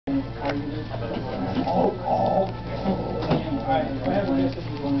Good.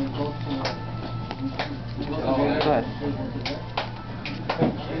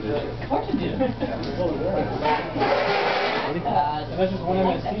 That's just one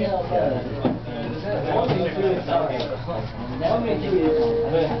MSC.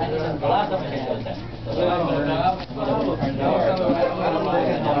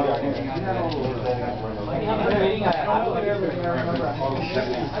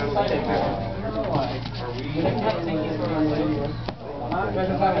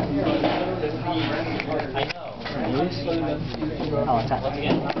 Oh, attack.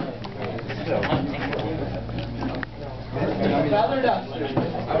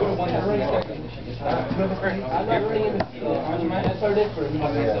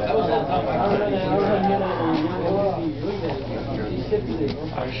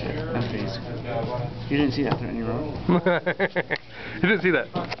 Oh shit, that's face. You didn't see that threatening roll? You didn't see that?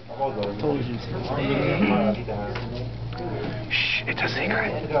 Totally didn't see that. Shh, it's a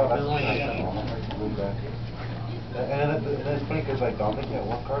secret. And it's funny because like Dominic had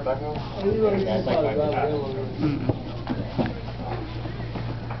one card back out.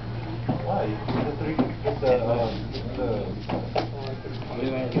 Why?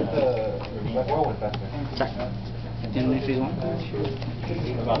 Get the Black Whirlwind back there. Sorry. Didn't make phase 1?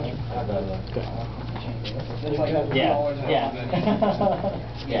 Good. Yeah.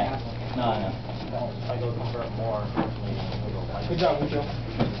 Yeah. No. I go convert more. Good job, Mitchell.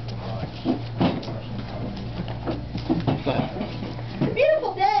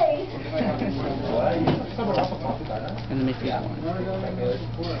 Beautiful day. And then make phase 1.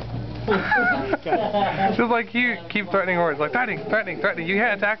 Just like you keep threatening words, like threatening. You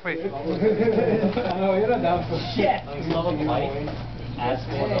can't attack me. I know, you're not down for shit. Ask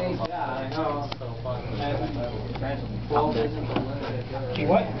for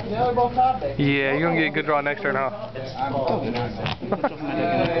What? Yeah, we're both top deck. Yeah, you're gonna get a good draw next turn, huh?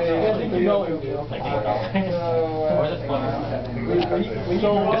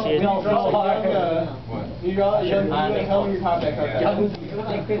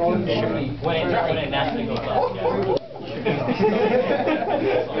 When it naturally goes up,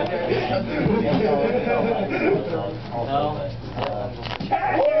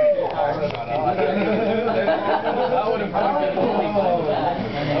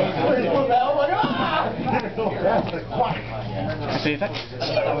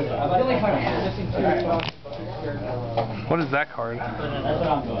 What is that card? That's what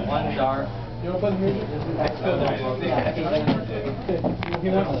I'm doing. One jar. You want to put him here? He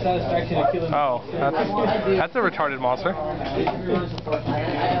wants the satisfaction of killing. Oh, that's a retarded monster.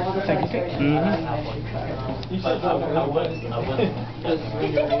 You said I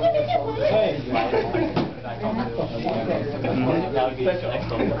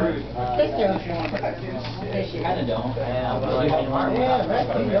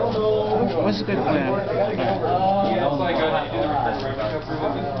What's a good plan?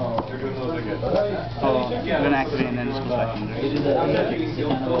 Oh, you're gonna activate and then just go back under.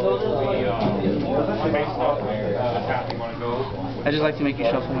 I just like to make you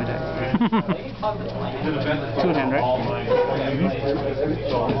shuffle my deck. 2 in hand, right?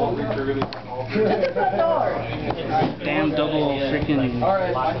 Damn double freaking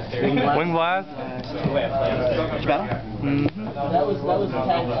Wing blast. Which battle? That was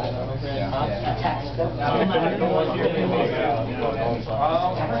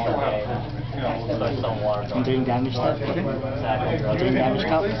I'm doing damage stuff. Okay. I'm doing damage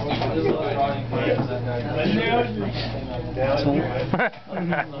top.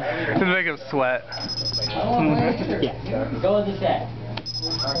 Just make him sweat. Yeah. Go with the set. I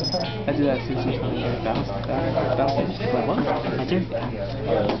do that since you bounce. Like what? My turn.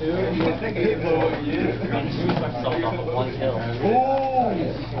 One kill.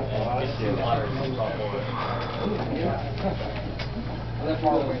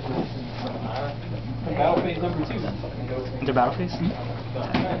 Battle phase number 2. Into battle phase?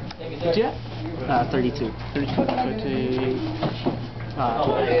 What's that? 32. 32.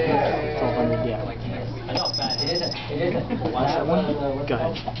 1200, yeah. I know, man. It isn't. Last one? Go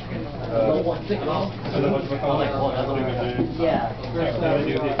ahead. Yeah.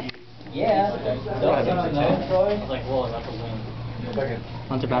 Yeah. Go ahead. I was like, whoa, that's a win.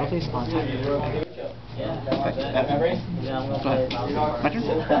 Onto battle phase? On top. Yeah. My turn?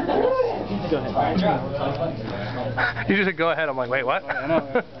 Go ahead. You just said go ahead. I'm like, wait, what? I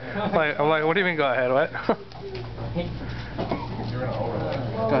know. I'm like, what do you mean go ahead? What?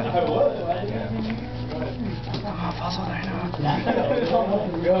 Go ahead.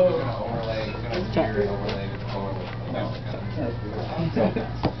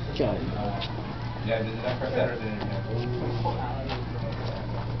 job. Yeah, did that first Saturday?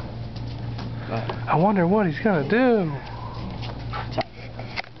 I wonder what he's gonna do.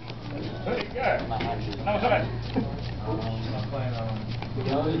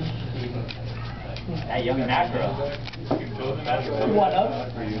 That young macro. One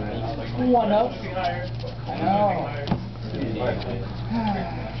up. One up. I know.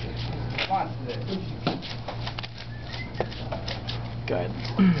 Come on. Good.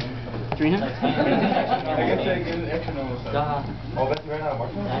 300? I guess I get an extra number. Oh, that's right now,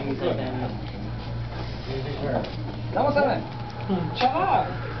 Mark. Number 7. Shut up.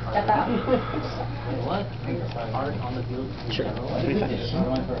 Wait, what? Art on the field? Sure. 350.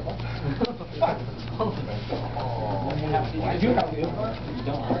 You have field card? You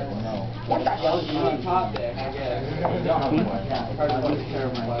don't have one. No. What the hell is on top there? I guess. You don't have one. Yeah, it's hard to take care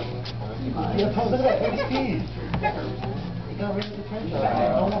of my Look at that, XP. He got rid of the trench.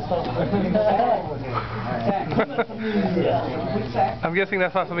 I'm guessing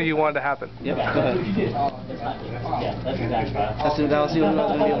that's not something you wanted to happen. Yep, go ahead. Yeah, that's exactly right. That was the only one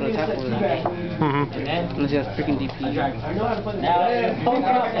going to be able to attack with it. Mm-hmm. Unless he has freaking DP. Now,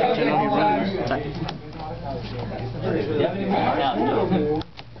 General, he runs. Attack.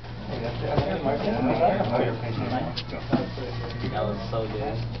 That was so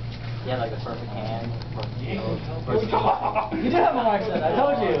good. He had like a perfect hand. You did have a mic set, I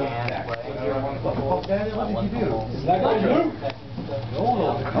told you. What did you do?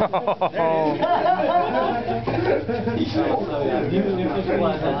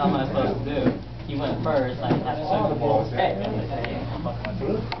 What the hell am I supposed to do? He went first, I had to swing the ball. Hey,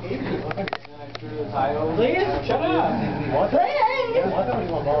 Please, shut up.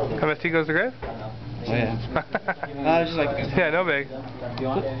 MST goes to grave? Oh, yeah. It's just like. Yeah, no big.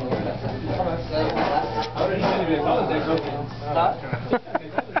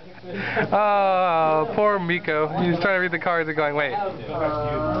 Oh, poor Miko. He's trying to read the cards and going, wait. I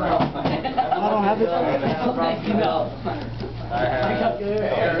don't have it.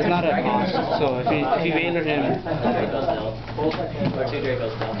 It's not at cost, so if you Vader him. Two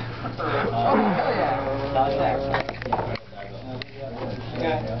Dracos down.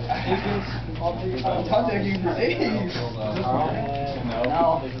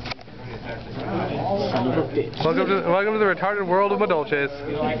 Son of a bitch. Welcome to the retarded world of Madolches.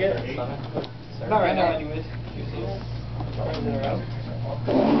 You don't like it? Not right now, anyways.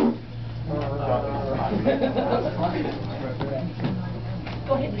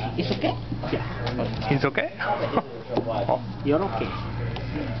 It's okay? Yeah. He's okay? You're okay.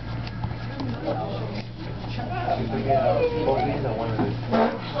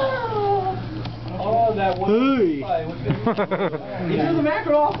 Oh, that one. Hey! You do the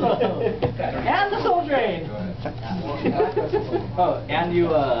macro also. And the soul drain. Oh, and you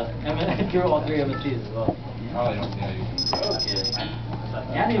drew all three MSTs as well.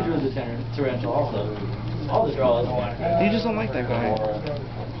 And you drew the torrential also. All the draws. You just don't like that guy.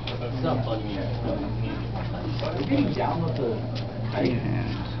 It's not funny. You're getting down with the...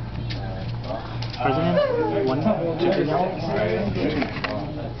 And President? 1, 2, 3.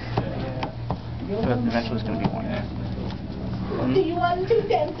 But eventually it's going to be 1. Do you want to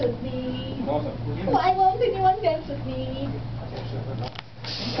dance with me? Why won't anyone dance with me?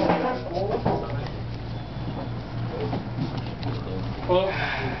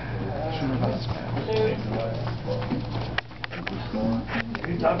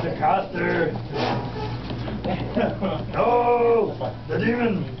 Dr. Coster! No! The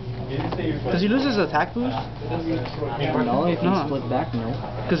demon! Does he lose his attack boost? No, if you No. split back, no.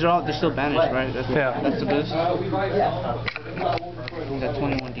 Because they're still banished, right? That's, Yeah. That's the boost. He's at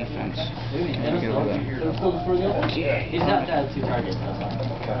 21 defense. Can't get over that. He's not to have 2 targets.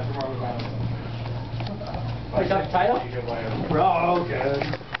 Pick up the title? Bro, okay.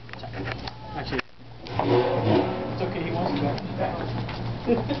 Actually, It's okay, he wants to go.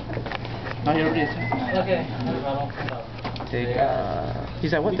 no, he already attacked. Okay. Take,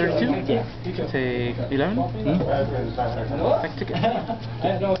 he's at what, 32? Yeah. Take 11? Back ticket. I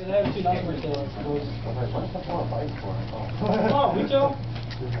know, because I have 2 numbers, so it's close. Oh, Richo?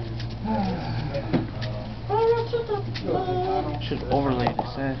 Should overlay it, it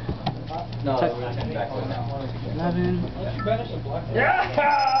said. No, Check. we're not going back to it now. 11.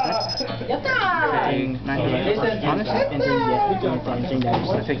 Taking 900. Honest? I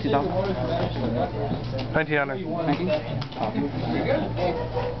take 2,000. 1900. 19?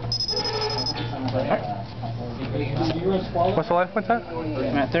 What's the life points at?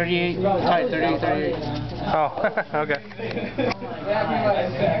 I'm at 38. Tied, 38, 38. Oh, okay.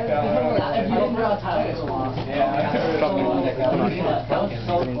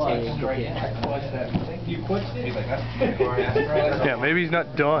 Yeah, maybe he's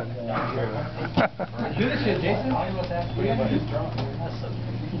not done. Do this shit, Jason.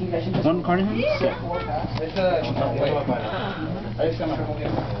 One corner hand? It's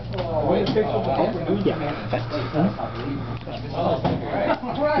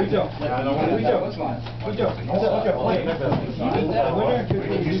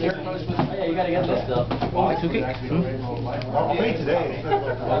Yeah, you gotta get this stuff. I'll play today.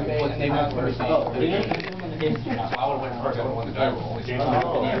 I would win first. I would win the die roll. I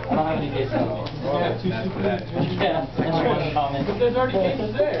don't have any cases. Yeah, one comment. But there's already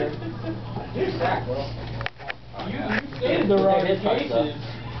cases there. You're stacked, bro. You stated the right cases.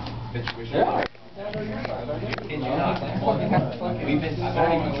 Yeah. We've been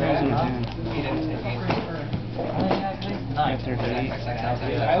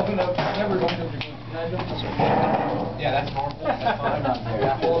I opened up, never opened up the yeah, that's normal.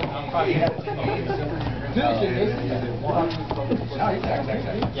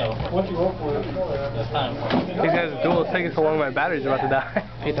 Once you roll for it, These guys are dual. It's taking so long. My battery's about to die.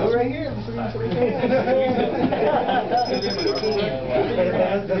 right here.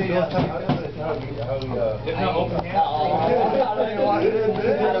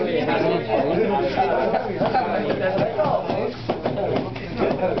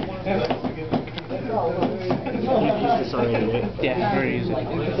 This already, right? Yeah, very easy.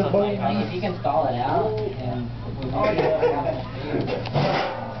 If you can stall it out and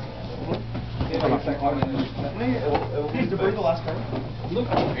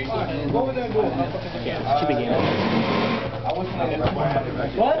Yeah, should be game.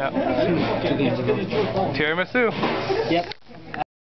 What? Tiramisu. Yep.